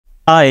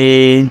Hi,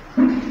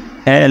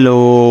 hello,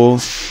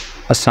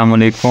 assalamu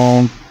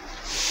alaikum.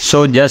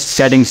 So just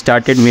getting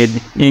started with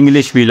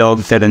English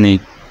vlog journey.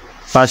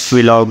 First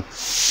vlog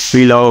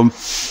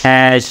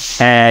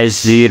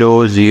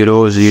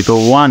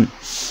 #0001.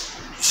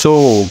 So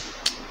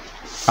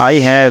I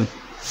have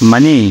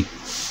money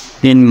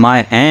in my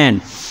hand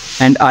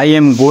and I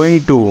am going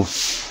to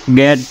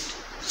get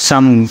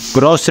some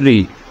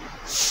grocery.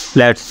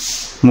 Let's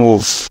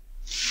move.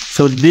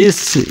 So this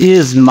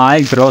is my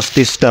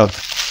grocery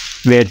stuff.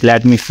 Wait,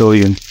 let me show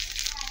you.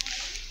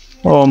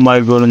 Oh my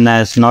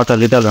goodness, not a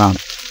little round.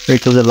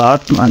 It was a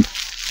lot one.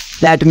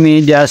 Let me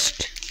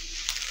just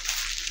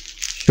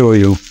show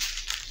you.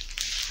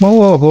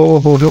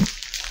 Oh.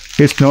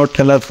 It's not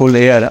colorful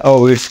here.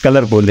 Oh, it's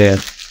colorful there.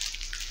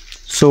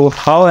 So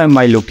how am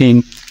I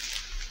looking?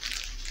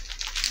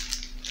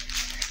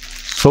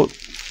 So,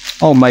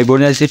 oh my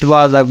goodness, it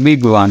was a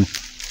big one.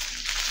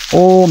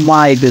 Oh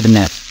my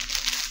goodness.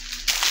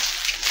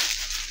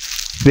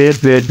 Wait.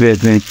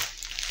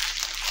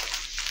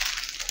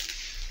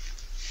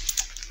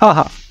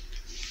 Aha.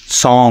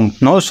 Song,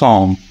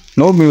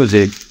 no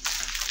music.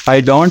 I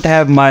don't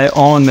have my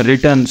own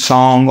written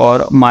song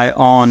or my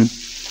own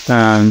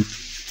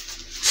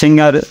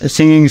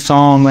singing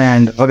song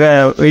and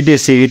okay,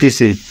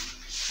 etc.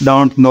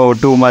 Don't know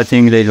too much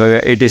English,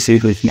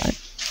 etc.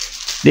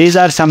 These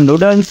are some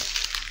noodles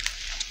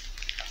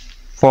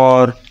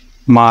for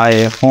my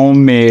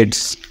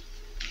homemates,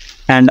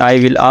 and I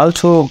will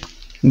also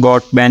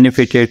got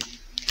benefited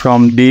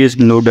from these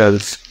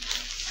noodles.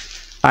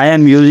 I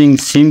am using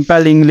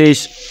simple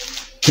English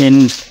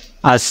in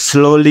a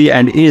slowly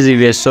and easy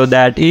way so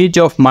that each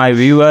of my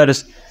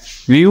viewers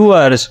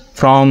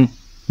from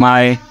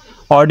my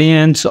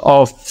audience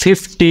of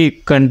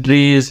 50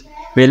 countries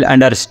will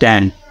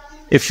understand.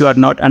 If you are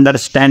not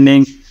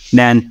understanding,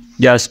 then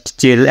just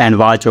chill and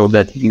watch all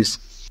the things.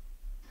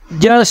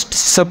 Just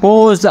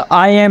suppose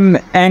I am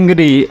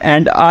angry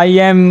and I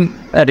am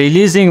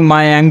releasing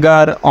my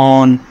anger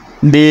on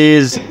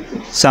these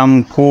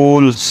some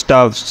cool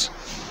stuffs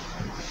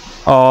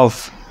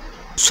of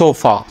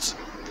sofas.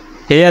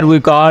 Here we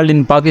call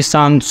in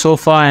Pakistan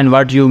sofa, and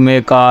what you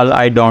may call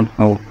I don't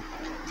know.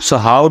 So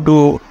how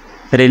to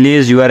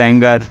release your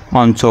anger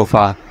on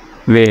sofa?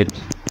 Wait.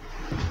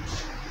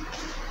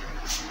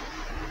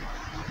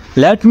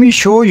 Let me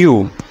show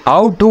you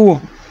how to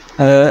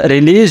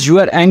release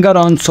your anger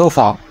on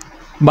sofa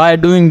by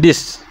doing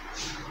this.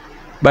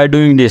 By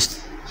beating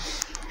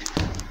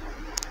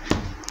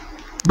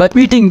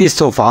this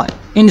sofa.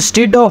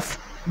 Instead of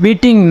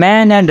beating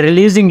man and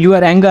releasing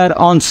your anger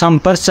on some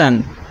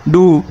person,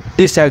 do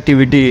this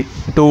activity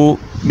to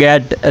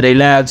get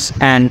relaxed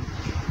and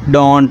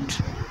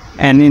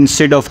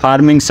instead of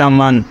harming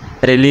someone,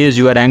 release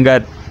your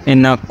anger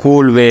in a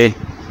cool way,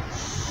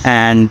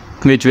 and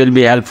which will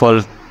be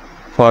helpful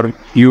for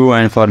you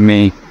and for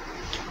me.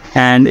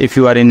 And if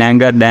you are in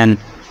anger, then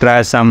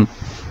try some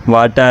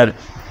water,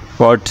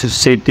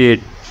 sit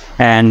it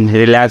and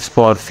relax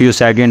for few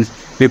seconds,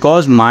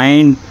 because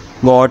mind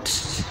got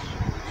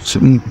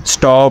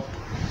stop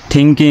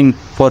thinking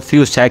for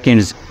few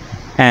seconds,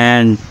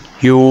 and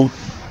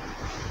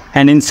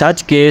in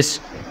such case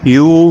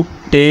you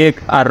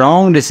take a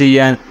wrong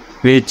decision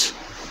which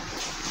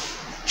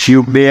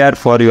you bear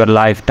for your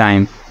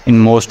lifetime in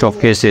most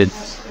of cases.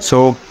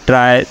 So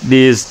try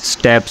these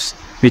steps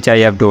which I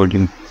have told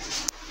you.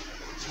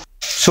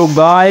 So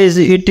guys,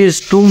 it is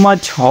too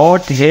much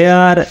hot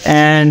here,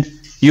 and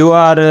you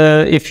are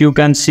if you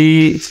can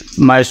see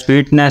my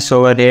sweetness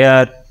over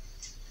here,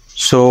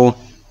 so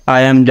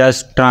I am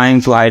just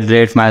trying to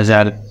hydrate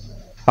myself.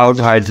 How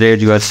to hydrate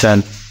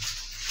yourself?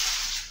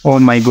 Oh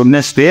my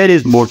goodness, where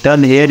is bottle?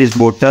 Here is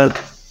bottle,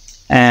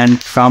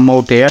 and come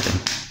out here.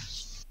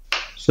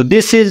 So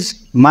this is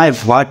my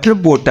water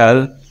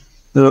bottle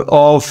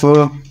of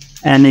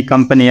any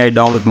company. I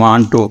don't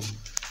want to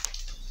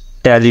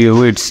tell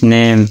you its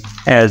name,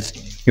 as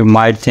you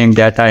might think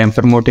that I am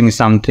promoting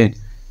something,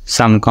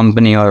 some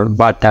company or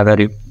whatever.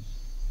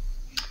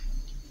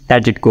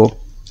 Let it go.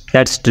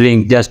 Let's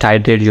drink, just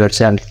hydrate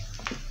yourself.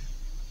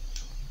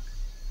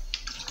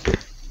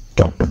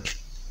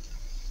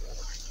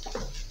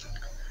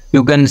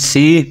 You can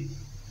see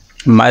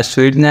my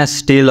sweetness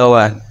still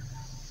over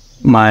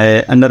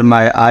under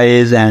my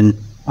eyes and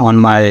on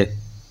my,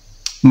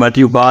 what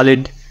you call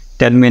it,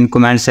 tell me in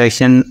comment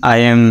section. I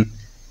am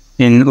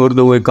in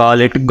Urdu we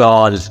call it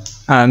gauze,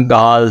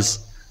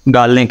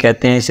 गालें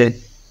कहते हैं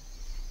इसे,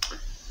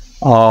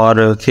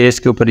 और face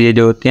के ऊपर ये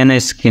जो होती है ना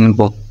स्किन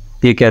को,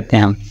 ये कहते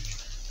हैं हम.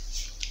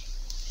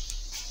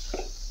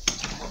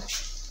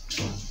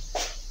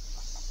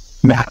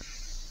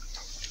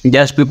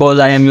 Just because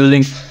I am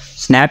using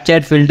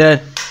Snapchat filter,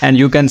 and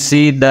you can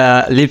see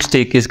the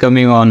lipstick is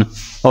coming on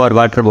our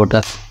water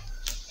bottle.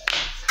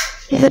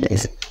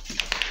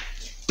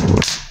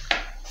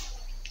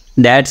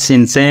 That's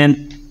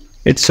insane.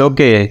 It's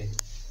okay,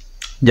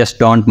 just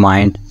don't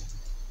mind.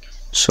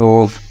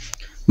 So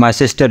my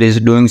sister is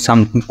doing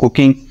some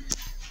cooking.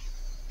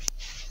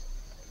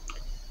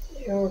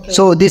 Okay.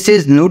 So this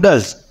is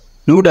noodles.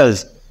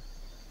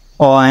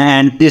 Oh,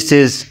 and this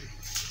is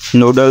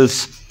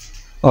noodles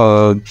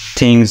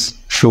things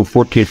to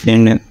put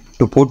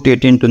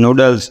it into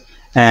noodles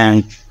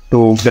and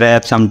to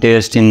grab some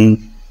taste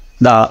in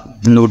the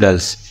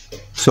noodles.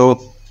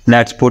 So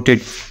let's put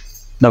it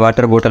the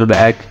water bottle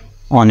back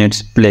on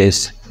its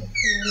place.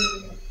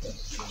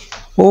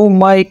 Oh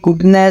my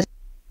goodness!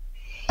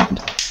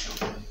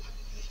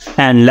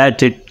 And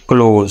let it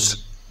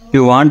close.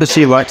 You want to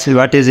see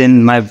what is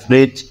in my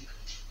fridge?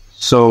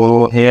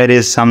 So here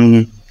is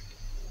some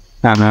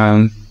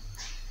um,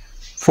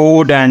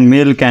 food and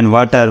milk and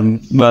water.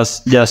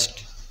 Was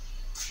just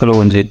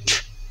close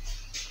it.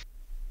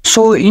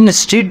 So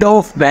instead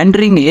of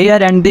wandering here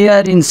and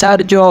there in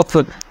search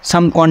of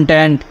some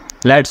content,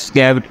 let's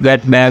get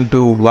back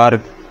to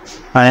work.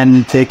 I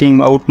am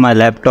taking out my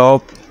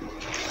laptop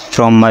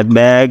from my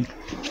bag.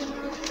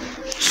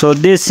 So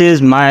this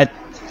is my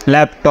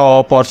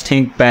laptop or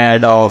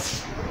ThinkPad of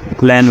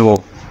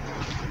Lenovo,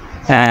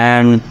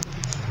 and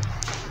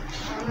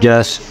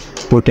just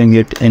putting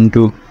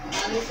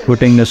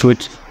the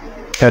switch,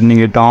 turning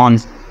it on,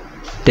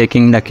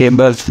 taking the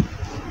cables,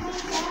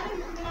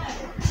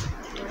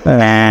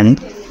 and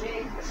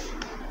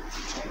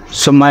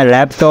so my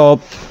laptop,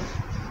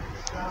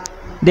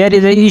 there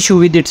is an issue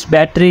with its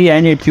battery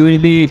and it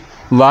usually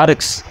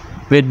works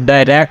with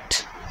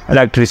direct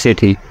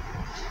electricity.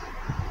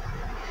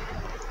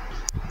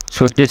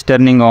 So it is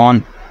turning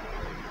on.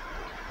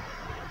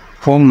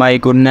 Oh my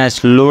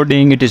goodness,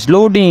 loading, it is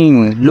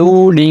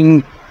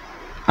loading.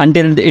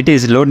 Until it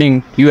is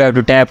loading, you have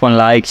to tap on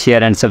like,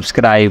 share and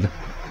subscribe.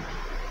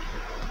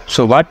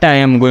 So what I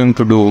am going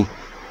to do,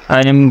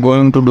 I am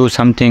going to do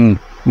something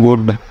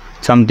good,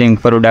 something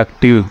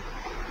productive,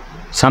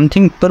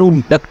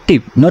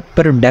 not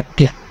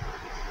productive.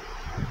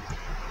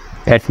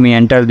 Let me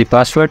enter the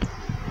password.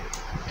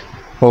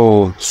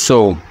 Oh,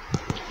 so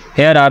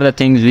here are the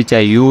things which I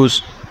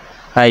use.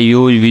 I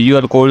use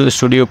Visual Code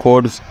Studio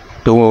Codes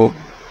to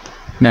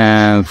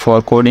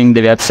for coding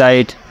the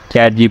website,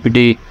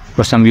 ChatGPT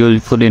for some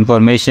useful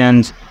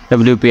informations,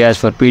 WPS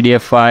for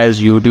PDF files,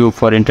 YouTube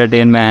for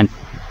entertainment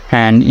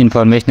and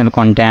informational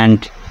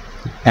content,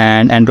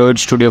 and Android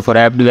Studio for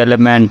app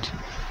development.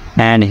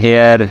 And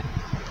here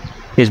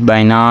is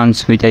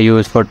Binance, which I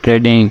use for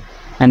trading.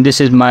 And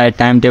this is my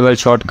timetable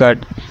shortcut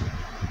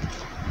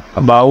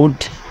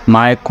about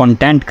my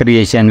content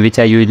creation, which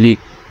I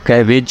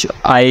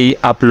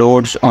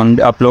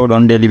upload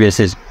on daily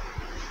basis.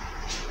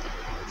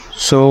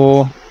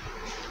 So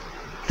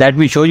let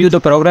me show you the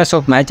progress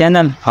of my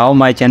channel, how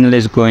my channel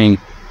is going.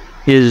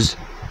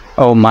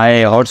 My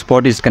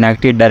hotspot is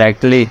connected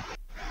directly.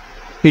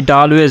 It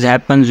always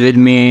happens with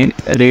me,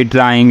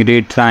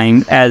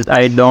 retrying, as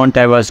I don't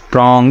have a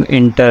strong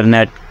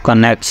internet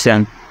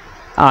connection.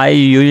 I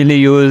usually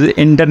use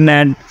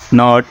internet,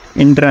 not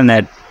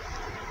intranet.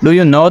 Do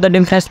you know the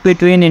difference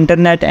between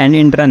internet and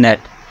intranet?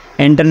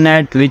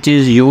 Internet, which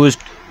is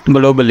used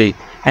globally,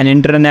 and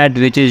intranet,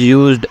 which is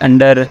used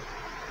under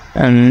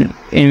in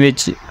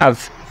which a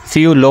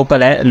few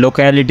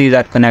localities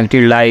are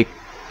connected, like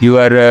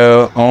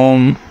your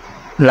home.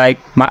 Like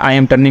I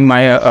am turning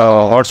my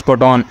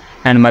hotspot on,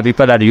 and my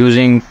people are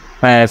using,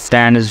 my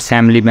friends,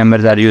 family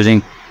members are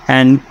using,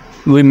 and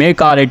we may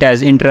call it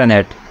as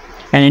intranet.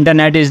 And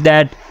internet is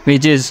that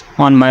which is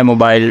on my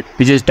mobile,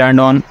 which is turned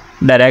on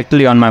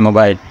directly on my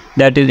mobile.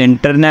 That is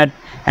internet,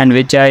 and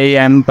which I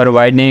am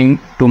providing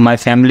to my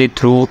family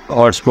through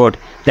hotspot.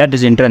 That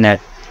is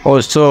internet.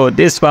 Also,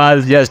 this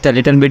was just a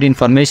little bit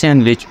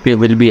information which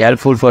will be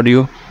helpful for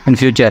you in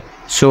future.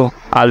 So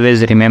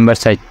always remember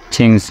such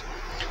things.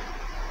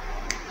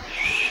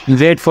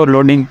 Wait for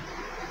loading.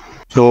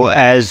 So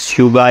as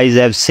you guys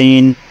have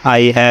seen,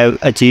 I have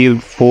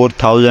achieved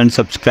 4,000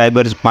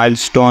 subscribers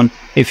milestone.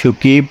 If you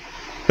keep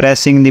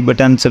pressing the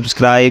button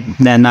subscribe,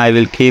 then I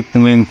will keep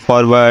moving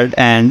forward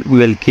and we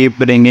will keep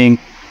bringing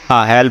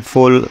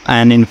helpful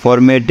and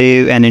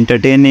informative and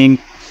entertaining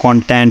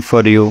content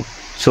for you.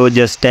 So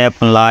just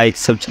tap on like,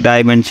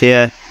 subscribe and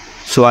share.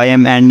 So I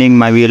am ending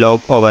my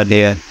vlog over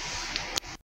here.